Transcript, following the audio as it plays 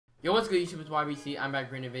Yo, what's good, YouTube? It's YBC. I'm back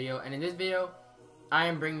bringing a video, and in this video, I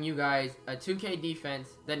am bringing you guys a 2K defense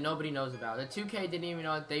that nobody knows about. The 2K didn't even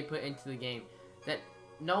know that they put into the game. That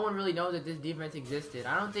no one really knows that this defense existed.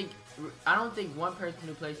 I don't think one person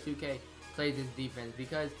who plays 2K plays this defense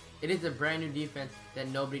because it is a brand new defense that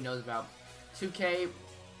nobody knows about. 2K,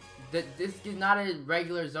 this is not a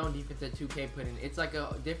regular zone defense that 2K put in. It's like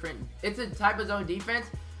it's a type of zone defense,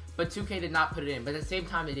 but 2K did not put it in. But at the same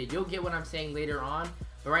time, they did. You'll get what I'm saying later on.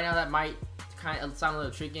 But right now that might kind of sound a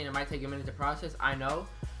little tricky and it might take a minute to process, I know.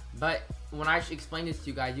 But when I explain this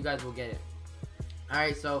to you guys will get it.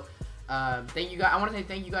 Alright, so thank you guys. I want to say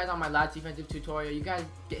thank you guys on my last defensive tutorial. You guys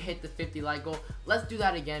hit the 50 like goal. Let's do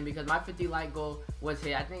that again because my 50 like goal was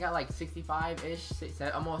hit. I think I got like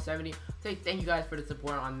 65-ish, almost 70. Say thank you guys for the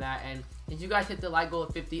support on that. And since you guys hit the like goal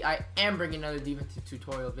of 50, I am bringing another defensive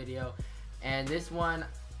tutorial video. And this one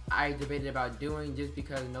I debated about doing just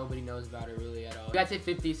because nobody knows about it really at all. You guys hit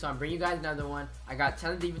 50, so I'm bringing you guys another one. I got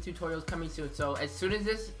tons of defense tutorials coming soon. So as soon as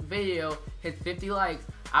this video hits 50 likes,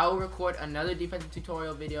 I will record another defensive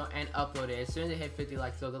tutorial video and upload it as soon as it hit 50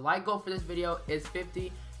 likes. So the like goal for this video is 50.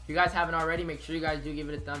 If you guys haven't already, make sure you guys do give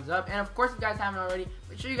it a thumbs up. And of course, if you guys haven't already,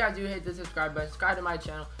 make sure you guys do hit the subscribe button. Subscribe to my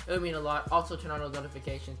channel. It would mean a lot. Also turn on those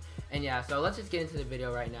notifications. And yeah, so let's just get into the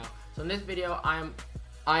video right now. So in this video, I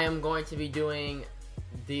am going to be doing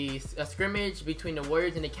a scrimmage between the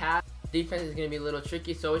Warriors and the Cavs. Defense is going to be a little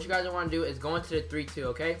tricky, so what you guys want to do is go into the 3-2,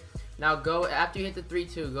 okay? Now go, after you hit the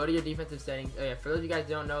 3-2, go to your defensive settings. Oh yeah, for those of you guys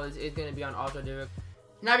who don't know, this is going to be on ultra difficult.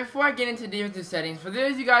 Now before I get into defensive settings, for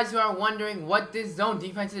those of you guys who are wondering what this zone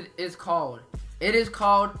defense is called, it is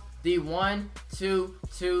called the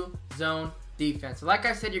 1-2-2 zone defense. So like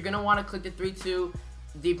I said, you're going to want to click the 3-2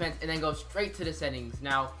 defense and then go straight to the settings.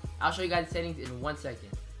 Now I'll show you guys the settings in 1 second.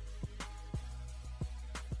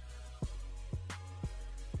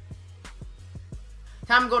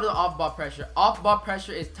 Time to go to the off-ball pressure. Off-ball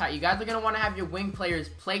pressure is tight. You guys are going to want to have your wing players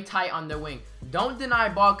play tight on their wing. Don't deny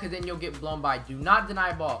ball because then you'll get blown by. Do not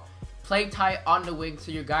deny ball. Play tight on the wing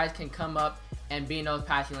so your guys can come up and be in those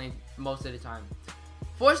passing lanes most of the time.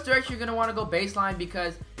 Force direction, you're going to want to go baseline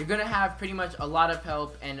because you're going to have pretty much a lot of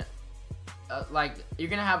help and you're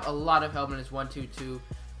going to have a lot of help in this 1-2-2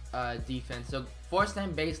 defense. So force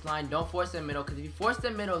them baseline. Don't force them middle because if you force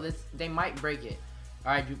them middle, they might break it.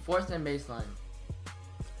 Alright, you force them baseline.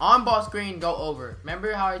 On ball screen, go over.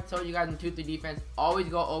 Remember how I told you guys in 2-3 defense, always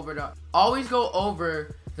go over the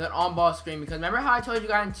on ball screen, because remember how I told you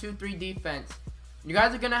guys in 2-3 defense, you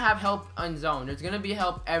guys are gonna have help in zone. There's gonna be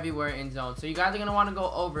help everywhere in zone. So you guys are gonna want to go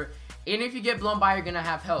over. Even if you get blown by, you're gonna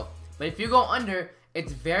have help. But if you go under,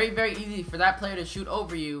 it's very, very easy for that player to shoot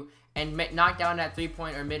over you and knock down that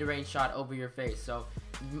 3-point or mid-range shot over your face. So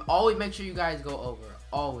always make sure you guys go over.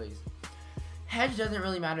 Always. Hedge doesn't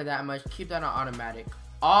really matter that much. Keep that on automatic.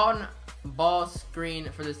 On ball screen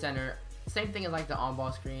for the center, same thing as like the on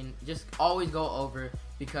ball screen, just always go over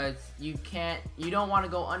because you don't want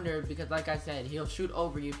to go under because like I said, he'll shoot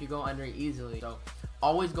over you if you go under easily. So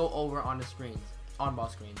always go over on the screens, on ball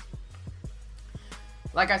screens.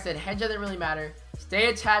 Like I said, hedge doesn't really matter. Stay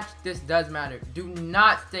attached, this does matter. Do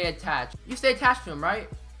not stay attached. You stay attached to him, right?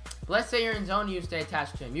 Let's say you're in zone, you stay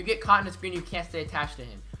attached to him. You get caught in the screen, you can't stay attached to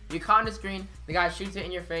him. You get caught in the screen, the guy shoots it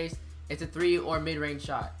in your face. It's a 3 or mid-range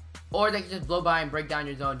shot. Or they can just blow by and break down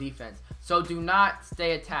your zone defense. So do not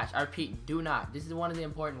stay attached. I repeat, do not. This is one of the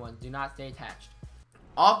important ones. Do not stay attached.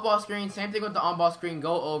 Off-ball screen, same thing with the on-ball screen.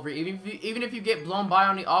 Go over. Even if you get blown by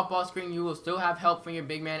on the off-ball screen, you will still have help from your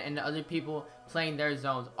big man and the other people playing their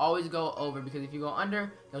zones. Always go over because if you go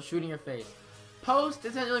under, they'll shoot in your face. Post,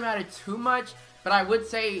 this doesn't really matter too much, but I would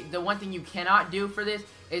say the one thing you cannot do for this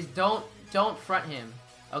is don't front him.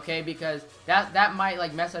 Okay, because that might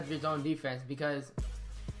like mess up your zone defense, because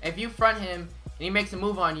if you front him and he makes a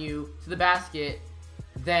move on you to the basket,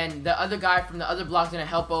 then the other guy from the other block is going to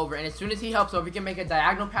help over, and as soon as he helps over, he can make a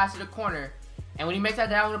diagonal pass to the corner, and when he makes that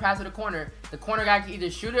diagonal pass to the corner guy can either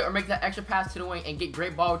shoot it or make that extra pass to the wing and get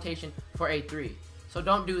great ball rotation for a 3. So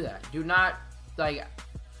don't do that. Do not, like,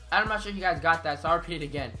 I'm not sure if you guys got that, so I'll repeat it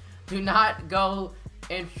again. Do not go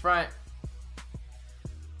in front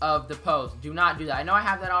of the post. Do not do that. I know I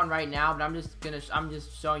have that on right now, but I'm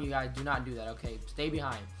just showing you guys, do not do that, okay? Stay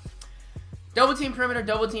behind. Double team perimeter,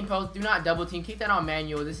 double team post. Do not double team. Keep that on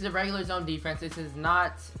manual. This is a regular zone defense. This is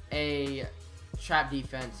not a trap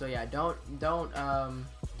defense. So yeah, don't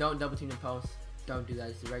double team the post. Don't do that.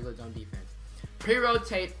 It's a regular zone defense.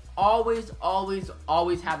 Pre-rotate. Always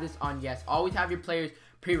have this on yes. Always have your players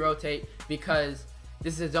pre-rotate because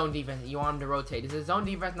this is a zone defense. You want them to rotate. This is a zone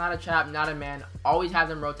defense, not a trap, not a man. Always have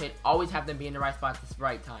them rotate. Always have them be in the right spot at the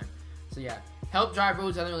right time. So yeah, Help drive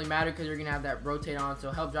rules doesn't really matter because you're going to have that rotate on. So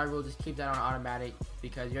help drive rule, just keep that on automatic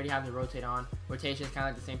because you already have the rotate on. Rotation is kind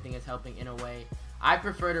of like the same thing as helping in a way. I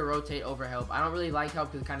prefer to rotate over help. I don't really like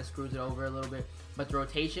help because it kind of screws it over a little bit. But the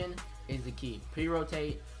rotation is the key.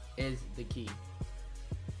 Pre-rotate is the key.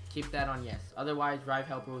 Keep that on yes. Otherwise, drive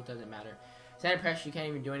help rules doesn't matter. Center pressure, you can't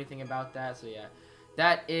even do anything about that. So yeah,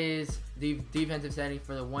 that is the defensive setting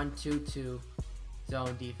for the 1-2-2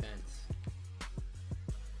 zone defense.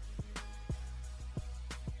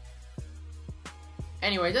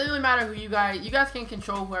 Anyway, it doesn't really matter who you guys can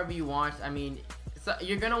control whoever you want. I mean, so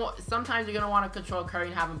sometimes you're gonna want to control Curry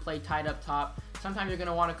and have him play tight up top. Sometimes you're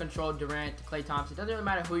gonna want to control Durant to Klay Thompson. It doesn't really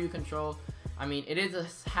matter who you control. I mean, it is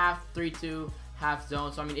a half 3-2, half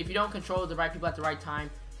zone. So I mean, if you don't control the right people at the right time,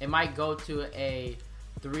 it might go to a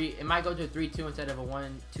 3-2 instead of a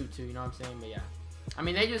 1-2-2. You know what I'm saying? But yeah, I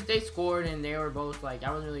mean, they scored and they were both like, I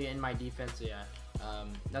wasn't really in my defense. So yeah,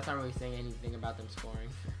 that's not really saying anything about them scoring.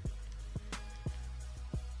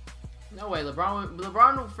 No way,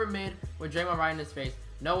 LeBron for mid with Draymond right in his face.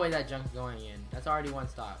 No way that junk's going in. That's already one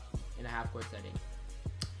stop in a half-court setting.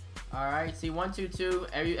 Alright, see 1-2-2.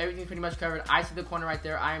 Everything's pretty much covered. I see the corner right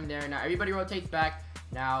there. I am there. Now everybody rotates back.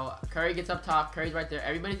 Now Curry gets up top. Curry's right there.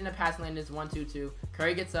 Everybody's in the passing lane. This 1-2-2.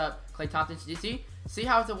 Curry gets up. Klay Thompson. Do you see? See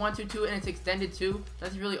how it's a 1-2-2 and it's extended too?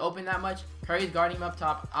 Doesn't really open that much. Curry's guarding him up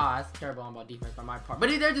top. Ah, that's terrible on ball defense by my part. But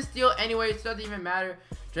he's there to steal anyway. So it doesn't even matter.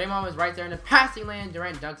 Draymond was right there in the passing lane.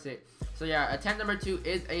 Durant dunks it. So yeah, attempt number 2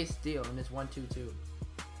 is a steal in this 1-2-2.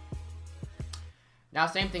 Now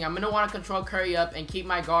same thing, I'm going to want to control Curry up and keep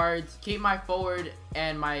my guards, keep my forward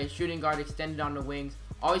and my shooting guard extended on the wings.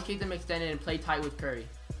 Always keep them extended and play tight with Curry.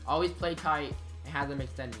 Always play tight and have them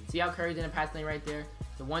extended. See how Curry's in a pass lane right there?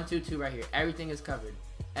 The 1-2-2 right here. Everything is covered.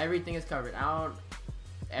 Everything is covered.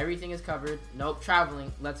 Everything is covered. Nope,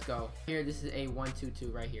 traveling. Let's go. Here, this is a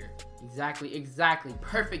 1-2-2 right here. Exactly.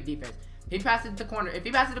 Perfect defense. He passes the corner. If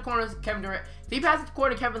he passes the corner, Kevin Durant. If he passes the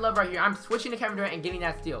corner, Kevin Love right here. I'm switching to Kevin Durant and getting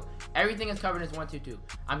that steal. Everything is covered in this 1-2-2.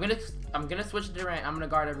 I'm gonna switch to Durant. I'm gonna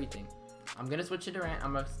guard everything. I'm gonna switch to Durant.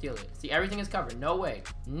 I'm gonna steal it. See, everything is covered. No way.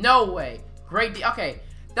 No way. Great. Okay,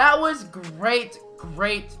 that was great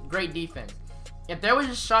defense. If there was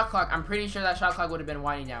a shot clock, I'm pretty sure that shot clock would have been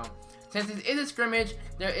winding down. Since this is a scrimmage,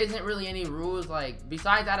 there isn't really any rules like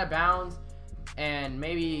besides out of bounds and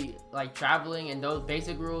maybe like traveling and those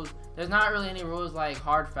basic rules. There's not really any rules like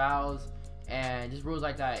hard fouls and just rules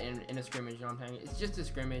like that in a scrimmage, you know what I'm saying? It's just a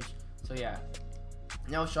scrimmage, so yeah.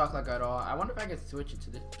 No shot clock at all. I wonder if I can switch it to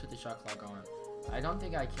the shot clock on. I don't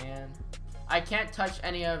think I can. I can't touch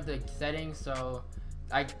any of the settings, so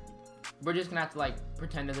we're just gonna have to like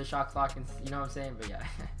pretend there's a shot clock and you know what I'm saying? But yeah,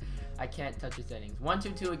 I can't touch the settings.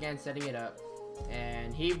 1-2-2 again, setting it up.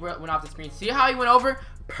 And he went off the screen. See how he went over?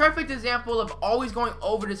 Perfect example of always going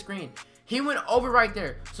over the screen. He went over right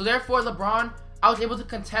there. So therefore, LeBron, I was able to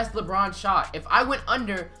contest LeBron's shot. If I went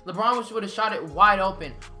under, LeBron would have shot it wide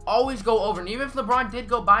open. Always go over. And even if LeBron did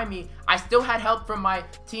go by me, I still had help from my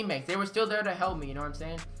teammates. They were still there to help me, you know what I'm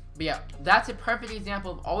saying? But yeah, that's a perfect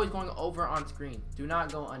example of always going over on screen. Do not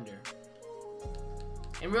go under.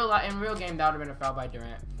 In real game, that would have been a foul by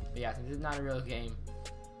Durant. But yeah, since it's not a real game,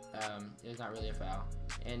 there's not really a foul.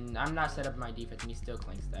 And I'm not set up in my defense, and he still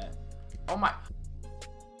clinks that. Oh my.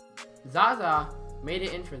 Zaza made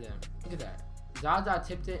it in for them. Look at that. Zaza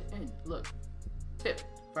tipped it in. Look. Tip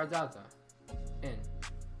for Zaza. In.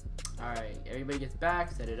 Alright, everybody gets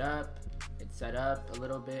back. Set it up. It's set up a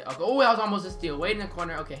little bit. Okay. Oh, that was almost a steal. Wade in the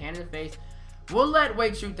corner. Okay, hand in the face. We'll let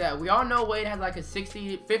Wade shoot that. We all know Wade has like a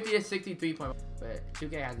 50 to 63 point. But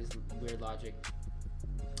 2K has this weird logic.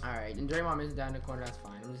 Alright, and Draymond is down in the corner. That's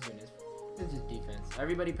fine. I'm just doing this. This is just defense.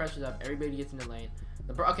 Everybody pressures up. Everybody gets in the lane.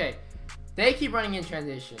 Okay. They keep running in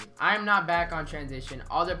transition. I'm not back on transition.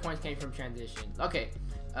 All their points came from transition. Okay.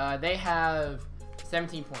 They have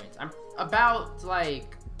 17 points. I'm about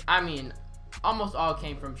like, I mean, almost all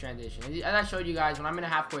came from transition. As I showed you guys, when I'm in a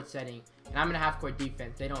half-court setting and I'm in a half-court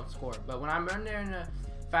defense, they don't score. But when I'm in there in a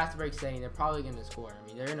fast break setting, they're probably going to score. I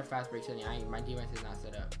mean, they're in a fast break setting. My defense is not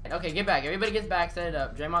set up. Okay, get back. Everybody gets back. Set it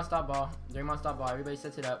up. Draymond stop ball. Draymond stop ball. Everybody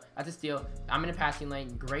sets it up. That's a steal. I'm in a passing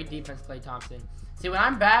lane. Great defense, Klay Thompson. See, when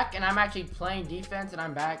I'm back and I'm actually playing defense and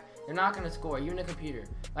I'm back, they're not going to score. Even the computer.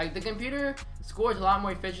 Like, the computer scores a lot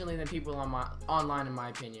more efficiently than people online, in my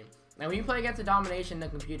opinion. And when you play against a domination in the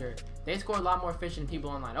computer, they score a lot more efficient than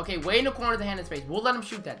people online. Okay, way in the corner of the hand in space. We'll let them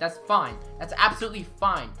shoot that. That's fine. That's absolutely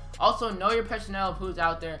fine. Also, know your personnel of who's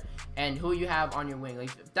out there and who you have on your wing. Like,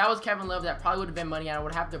 if that was Kevin Love, that probably would have been money. I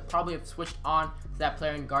would have to probably have switched on to that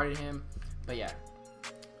player and guarded him. But yeah.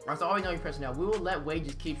 Also, always know your personnel. We will let Wade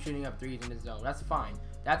just keep shooting up threes in the zone. That's fine.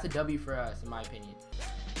 That's a W for us, in my opinion.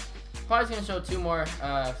 probably gonna show 2 more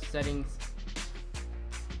settings.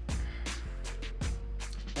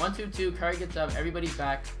 1-2-2. Curry gets up. Everybody's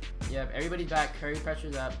back. Yep, everybody's back. Curry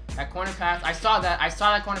pressures up. That corner pass. I saw that. I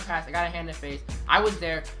saw that corner pass. I got a hand in the face. I was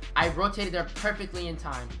there. I rotated there perfectly in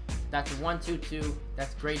time. That's 1-2-2.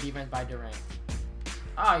 That's great defense by Durant.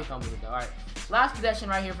 Oh, he fumbled it though. All right. Last possession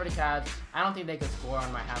right here for the Cavs. I don't think they could score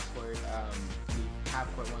on my half court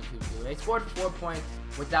 1-2-2. They scored 4 points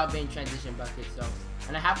without being transition buckets. So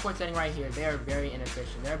in a half court setting right here, they are very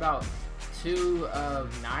inefficient. They're about 2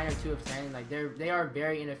 of 9 or 2 of 10. Like they are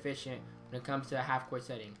very inefficient when it comes to a half court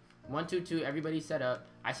setting. 1-2-2. Everybody's set up.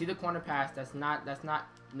 I see the corner pass. That's not.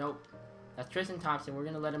 Nope. That's Tristan Thompson. We're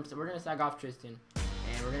gonna let him. We're gonna sag off Tristan,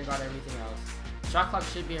 and we're gonna guard everything else. Shot clock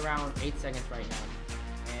should be around 8 seconds right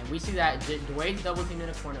now. And we see that Wade's double teamed in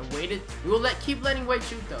the corner. We will keep letting Wade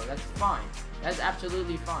shoot though. That's fine. That's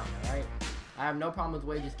absolutely fine. All right. I have no problem with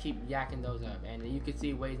Wade. Just keep yakking those up. And you can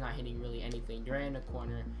see Wade's not hitting really anything. Durant in the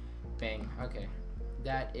corner. Bang. Okay.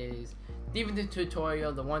 That is defensive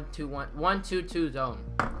tutorial. The 1-2-2 zone.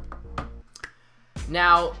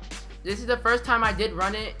 Now, this is the first time I did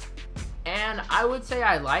run it, and I would say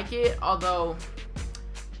I like it. Although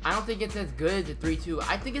I don't think it's as good as a 3-2.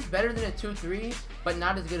 I think it's better than a 2-3, but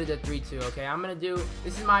not as good as a 3-2. Okay, I'm gonna do.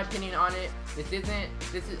 This is my opinion on it. This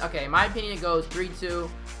is okay. In my opinion, it goes 3-2,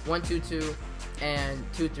 1-2-2,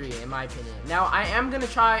 and 2-3. In my opinion. Now I am gonna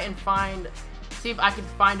try and see if I can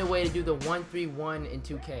find a way to do the 1-3-1 in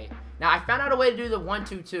 2K. Now I found out a way to do the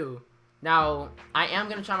 1-2-2. Now I am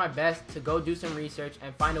gonna try my best to go do some research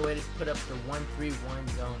and find a way to put up the 1-3-1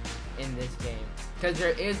 zone in this game, because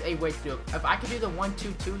there is a way to do it. If I can do the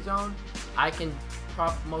 1-2-2 zone, I can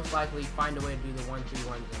most likely find a way to do the 1-3-1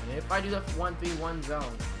 zone. And if I do the 1-3-1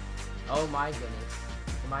 zone, oh my goodness,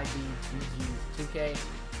 it might be GG's. 2K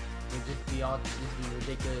would just be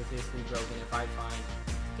ridiculously broken if I find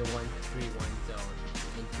the 1-3-1 zone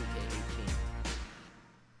in 2K18.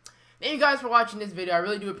 Thank you guys for watching this video. I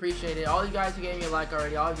really do appreciate it. All you guys who gave me a like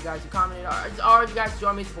already, all of you guys who commented, all of you guys who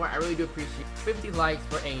showed me support, I really do appreciate it. 50 likes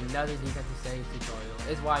for another defensive settings tutorial.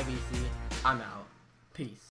 It's YBC. I'm out. Peace.